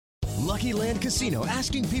Lucky Land Casino,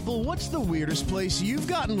 asking people, what's the weirdest place you've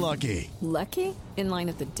gotten lucky? Lucky? In line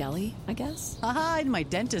at the deli, I guess? Aha, in my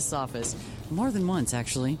dentist's office. More than once,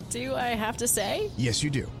 actually. Do I have to say? Yes, you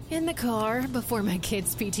do. In the car before my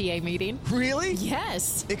kids' PTA meeting. Really?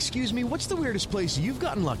 Yes. Excuse me, what's the weirdest place you've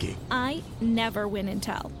gotten lucky? I never win and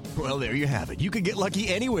tell. Well, there you have it. You can get lucky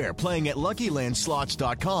anywhere, playing at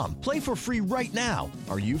LuckyLandSlots.com. Play for free right now.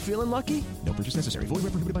 Are you feeling lucky? No purchase necessary. Void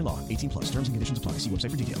where prohibited by law. 18 plus. Terms and conditions apply. See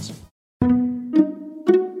website for details.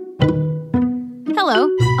 Hello,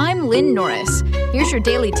 I'm Lynn Norris. Here's your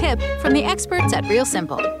daily tip from the experts at Real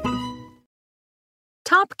Simple.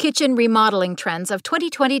 Top kitchen remodeling trends of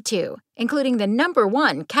 2022, including the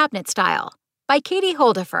 #1 cabinet style, by Katie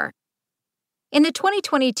Holdifer. In the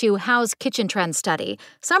 2022 House Kitchen Trends study,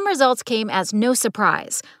 some results came as no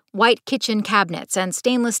surprise. White kitchen cabinets and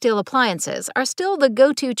stainless steel appliances are still the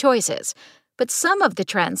go-to choices. But some of the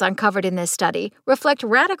trends uncovered in this study reflect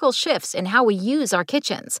radical shifts in how we use our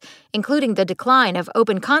kitchens, including the decline of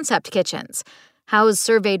open-concept kitchens. House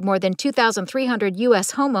surveyed more than 2,300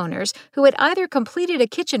 U.S. homeowners who had either completed a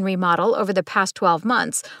kitchen remodel over the past 12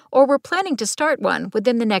 months or were planning to start one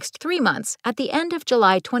within the next 3 months at the end of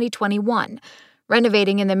July 2021.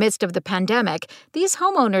 Renovating in the midst of the pandemic, these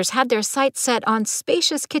homeowners had their sights set on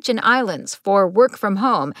spacious kitchen islands for work from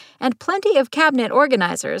home and plenty of cabinet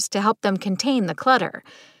organizers to help them contain the clutter.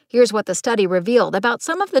 Here's what the study revealed about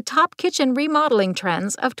some of the top kitchen remodeling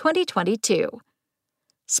trends of 2022.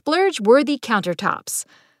 Splurge-worthy countertops.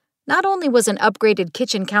 Not only was an upgraded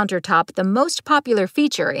kitchen countertop the most popular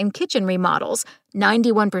feature in kitchen remodels,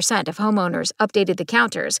 91% of homeowners updated the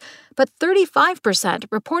counters, but 35%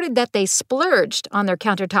 reported that they splurged on their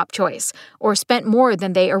countertop choice or spent more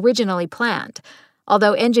than they originally planned.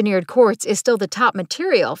 Although engineered quartz is still the top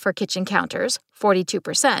material for kitchen counters,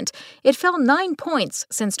 42%, it fell 9 points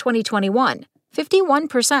since 2021,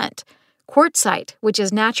 51%. Quartzite, which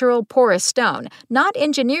is natural porous stone, not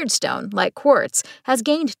engineered stone like quartz, has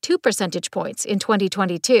gained 2 percentage points in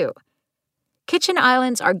 2022. Kitchen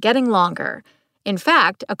islands are getting longer. In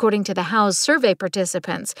fact, according to the House survey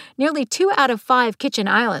participants, nearly 2 out of 5 kitchen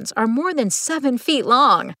islands are more than 7 feet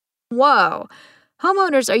long. Whoa!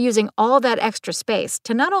 Homeowners are using all that extra space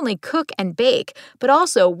to not only cook and bake, but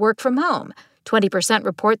also work from home. 20%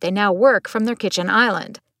 report they now work from their kitchen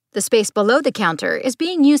island. The space below the counter is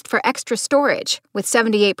being used for extra storage, with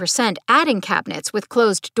 78% adding cabinets with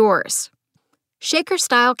closed doors.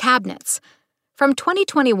 Shaker-style cabinets. From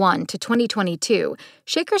 2021 to 2022,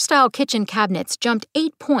 shaker-style kitchen cabinets jumped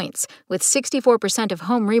 8 points, with 64% of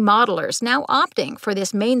home remodelers now opting for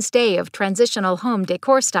this mainstay of transitional home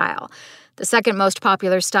decor style. The second most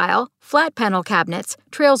popular style, flat panel cabinets,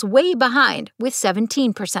 trails way behind with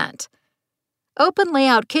 17%. Open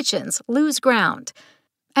layout kitchens lose ground.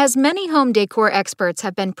 As many home decor experts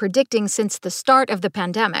have been predicting since the start of the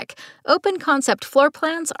pandemic, open-concept floor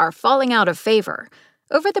plans are falling out of favor.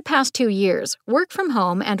 Over the past 2 years, work from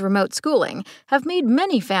home and remote schooling have made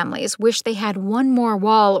many families wish they had one more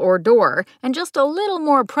wall or door and just a little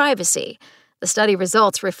more privacy. The study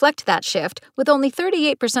results reflect that shift, with only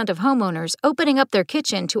 38% of homeowners opening up their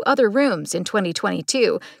kitchen to other rooms in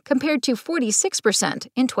 2022, compared to 46%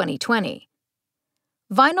 in 2020.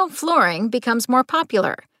 Vinyl flooring becomes more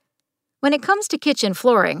popular. When it comes to kitchen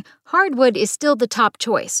flooring, hardwood is still the top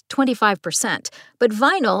choice, 25%, but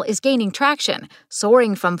vinyl is gaining traction,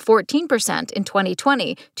 soaring from 14% in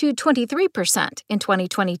 2020 to 23% in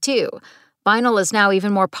 2022. Vinyl is now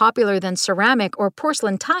even more popular than ceramic or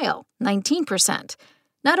porcelain tile, 19%.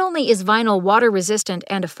 Not only is vinyl water-resistant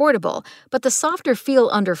and affordable, but the softer feel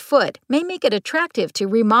underfoot may make it attractive to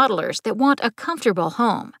remodelers that want a comfortable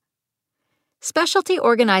home. Specialty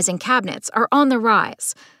organizing cabinets are on the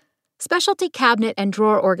rise. Specialty cabinet and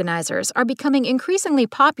drawer organizers are becoming increasingly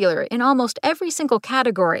popular in almost every single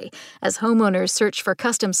category as homeowners search for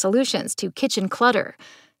custom solutions to kitchen clutter.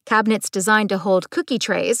 Cabinets designed to hold cookie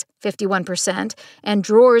trays, 51%, and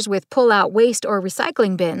drawers with pull-out waste or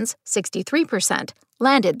recycling bins, 63%,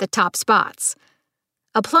 landed the top spots.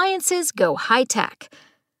 Appliances go high-tech.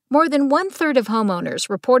 More than 1/3 of homeowners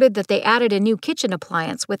reported that they added a new kitchen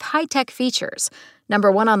appliance with high-tech features.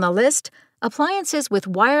 Number 1 on the list, appliances with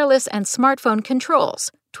wireless and smartphone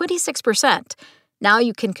controls, 26%. Now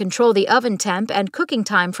you can control the oven temp and cooking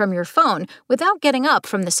time from your phone without getting up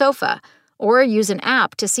from the sofa, or use an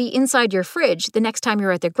app to see inside your fridge the next time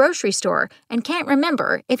you're at the grocery store and can't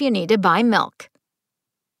remember if you need to buy milk.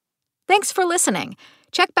 Thanks for listening.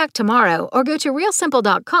 Check back tomorrow or go to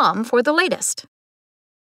realsimple.com for the latest.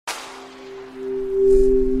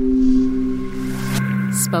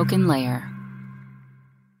 Spoken Layer.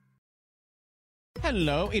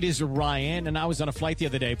 Hello, it is Ryan, and I was on a flight the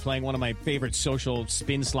other day playing one of my favorite social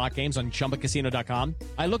spin slot games on ChumbaCasino.com.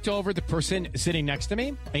 I looked over at the person sitting next to me,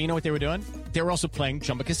 and you know what they were doing? They were also playing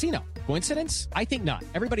Chumba Casino. Coincidence? I think not.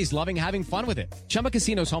 Everybody's loving having fun with it. Chumba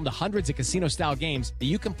Casino is home to hundreds of casino-style games that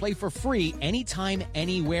you can play for free anytime,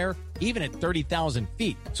 anywhere, even at 30,000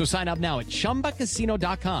 feet. So sign up now at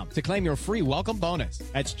ChumbaCasino.com to claim your free welcome bonus.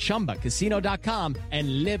 That's ChumbaCasino.com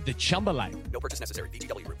and live the Chumba life. No purchase necessary.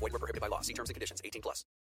 VGW. Void where prohibited by law. See terms and conditions. 18+.